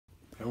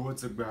Hey,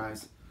 what's up,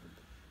 guys?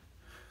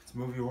 It's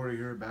Movie Horror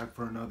here, back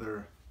for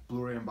another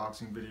Blu-ray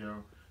unboxing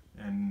video.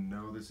 And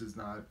no, this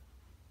doesn't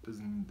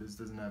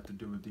have to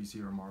do with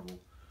DC or Marvel.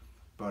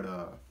 But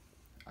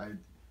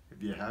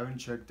if you haven't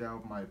checked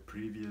out my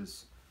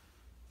previous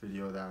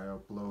video that I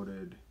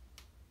uploaded,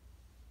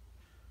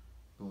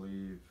 I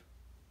believe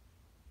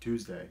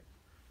Tuesday,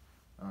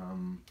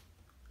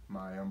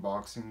 my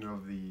unboxing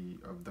of the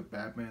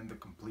Batman the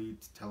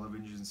Complete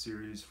television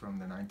series from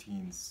the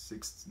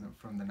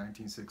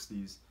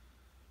 1960s.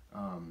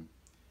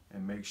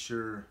 And make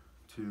sure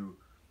to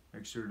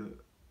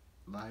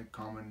like,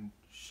 comment,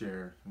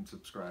 share, and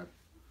subscribe.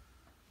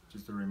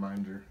 Just a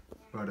reminder.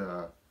 But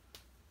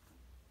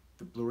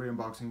the Blu-ray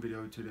unboxing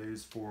video today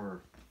is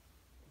for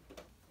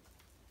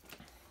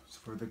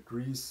the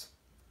Grease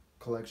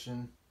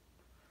collection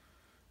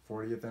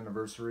 40th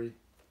anniversary.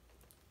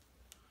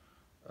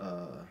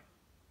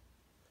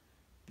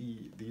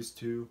 These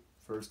two,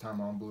 first time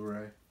on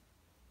Blu-ray.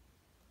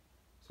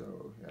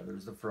 So yeah,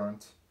 there's the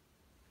front.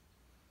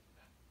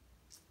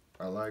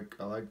 I like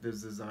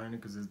this design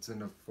because it's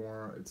in a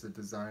form. It's a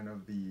design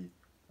of a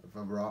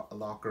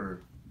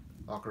locker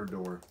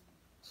door.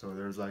 So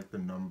there's like the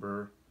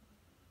number.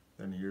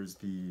 Then here's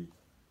the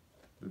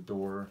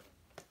door.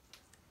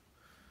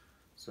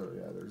 So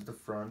yeah, there's the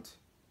front.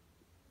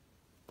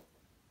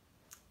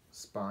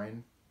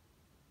 Spine.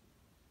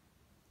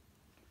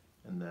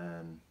 And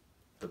then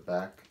the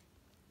back.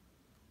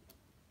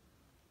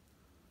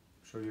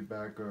 Show you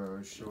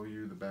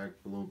the back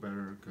a little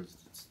better because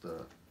it's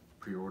the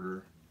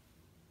pre-order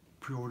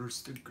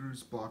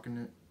stickers blocking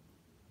it.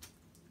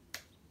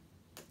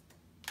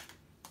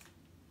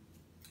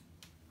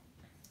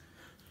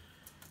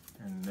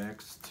 And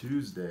next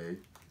Tuesday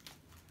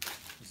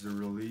is the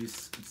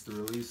release. It's the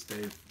release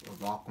date of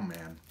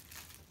Aquaman.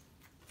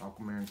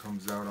 Aquaman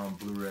comes out on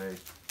Blu-ray.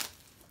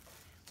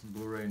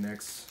 Blu-ray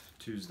next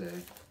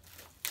Tuesday.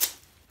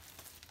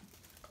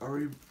 I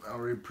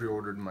already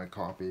pre-ordered my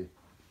copy,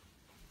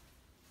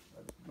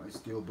 my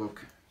Steelbook.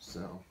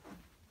 So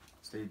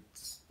stay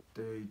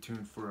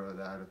tuned for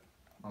that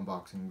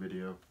unboxing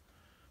video.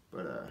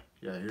 But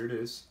yeah, here it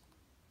is.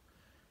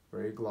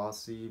 Very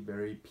glossy,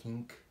 very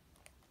pink.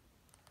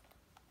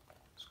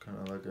 It's kind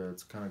of like a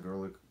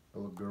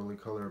girly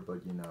color,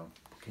 but you know,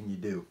 what can you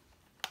do?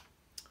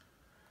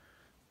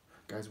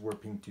 Guys wear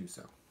pink too,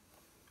 so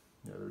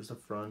yeah. There's the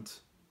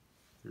front.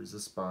 Here's the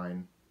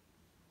spine.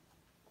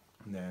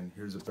 And then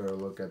here's a better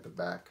look at the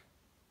back.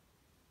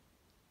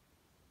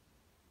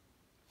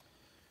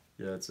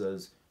 Yeah, it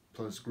says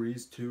plus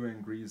Grease 2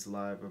 and Grease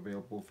Live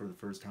available for the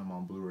first time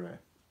on Blu-ray.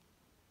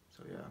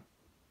 So yeah,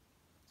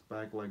 it's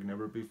back like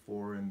never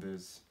before in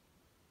this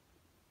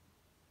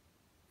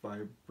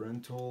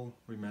Vibrantal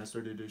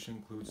Remastered Edition.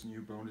 Includes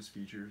new bonus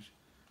features.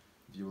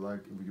 If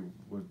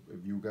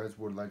you guys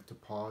would like to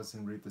pause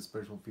and read the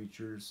special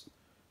features,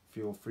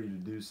 feel free to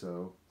do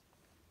so.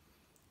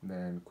 And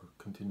then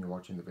continue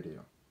watching the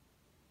video.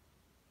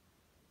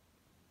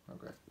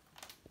 Okay.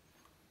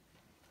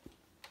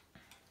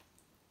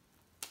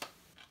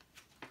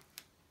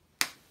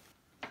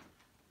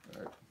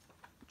 Alright,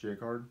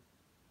 J-card.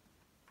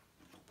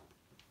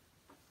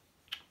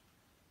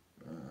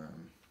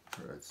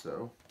 Alright,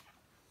 so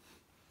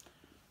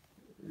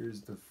here's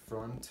the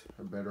front,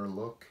 a better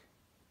look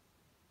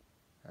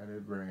at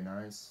it, very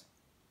nice.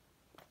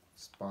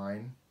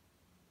 Spine.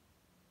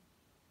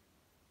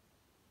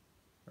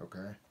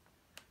 Okay.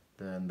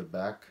 Then the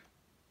back.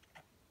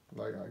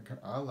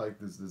 I like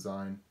this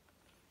design.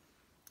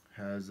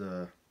 Has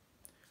a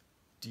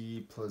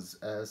D plus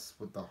S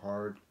with the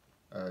heart.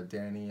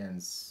 Danny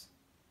and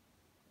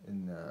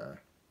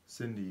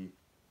Cindy.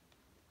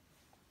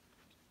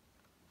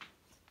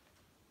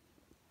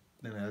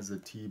 Then it has the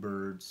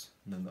T-birds,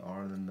 and then the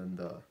R, and then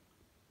the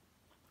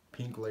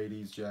pink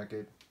lady's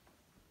jacket.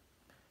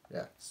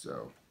 Yeah,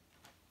 so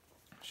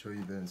I'll show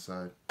you the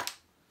inside.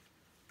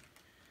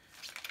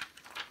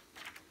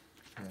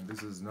 And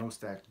this is no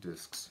stacked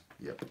discs.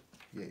 Yep,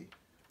 yay.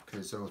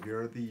 Okay, so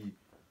here are the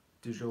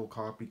digital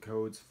copy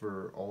codes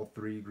for all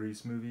 3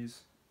 Grease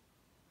movies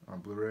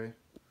on Blu-ray.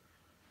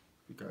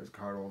 You guys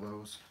caught all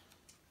those.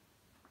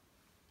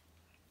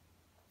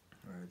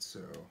 Alright,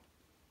 so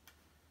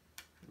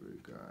we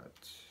got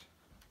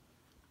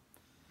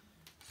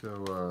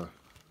the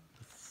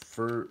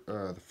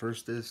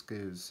first disc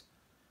is,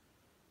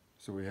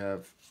 so we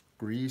have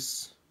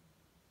Grease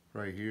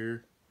right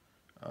here,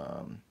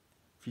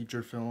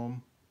 feature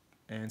film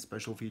and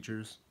special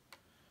features,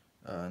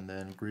 and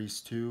then Grease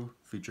 2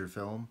 feature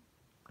film,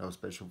 no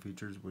special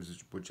features,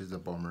 which is a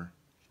bummer,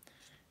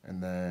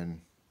 and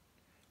then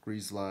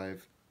Grease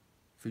Live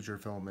feature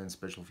film and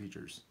special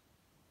features.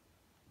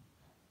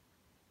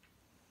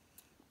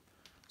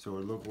 So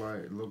it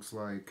looks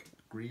like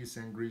Grease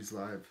and Grease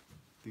Live.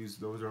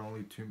 Those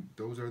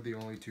are the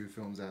only two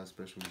films that have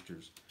special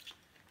features.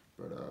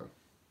 But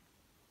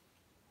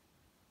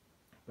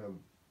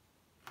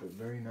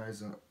very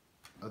nice.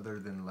 Other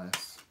than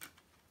less.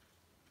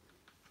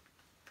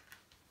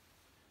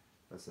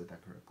 I said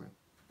that correctly.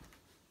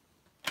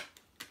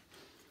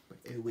 But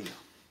anyway,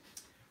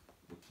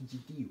 we'll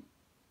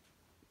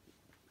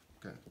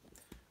Okay.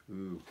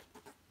 Ooh,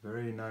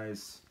 very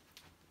nice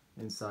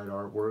inside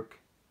artwork.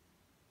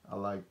 I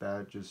like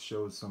that. Just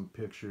shows some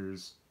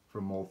pictures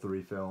from all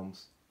three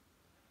films.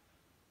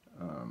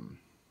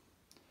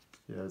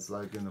 Yeah, it's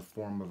like in the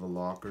form of a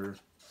locker.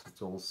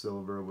 It's all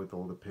silver with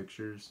all the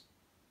pictures.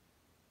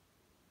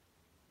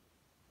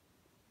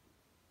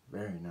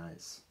 Very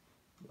nice.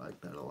 I like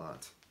that a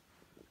lot.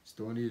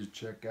 Still need to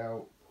check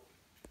out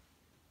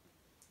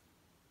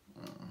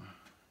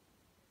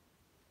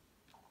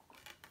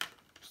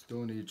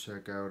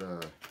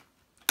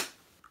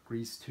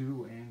Grease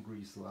 2 and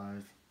Grease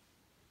Live.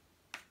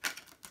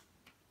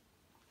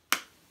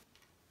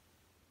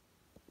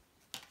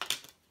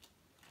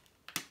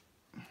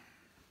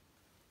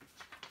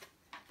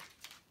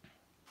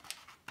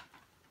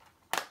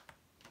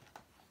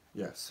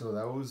 Yeah, so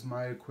that was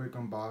my quick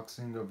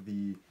unboxing of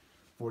the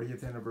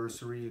 40th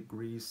anniversary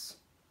Grease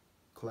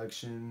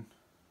collection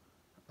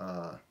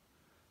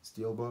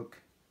Steelbook,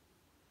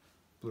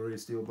 Blu-ray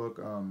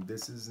Steelbook.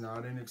 This is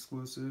not an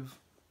exclusive.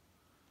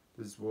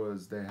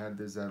 They had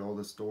this at all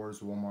the stores: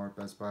 Walmart,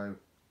 Best Buy,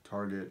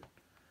 Target,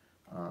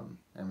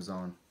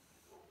 Amazon.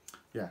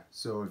 Yeah,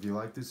 so if you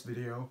like this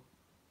video,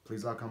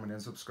 please like, comment,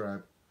 and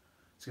subscribe.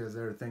 See you guys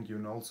there. Thank you.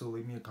 And also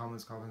leave me a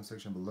comment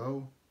section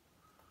below,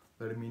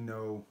 letting me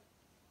know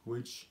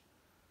which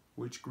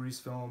Grease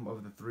film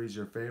of the three is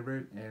your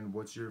favorite, and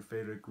what's your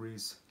favorite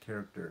Grease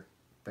character.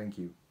 Thank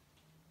you.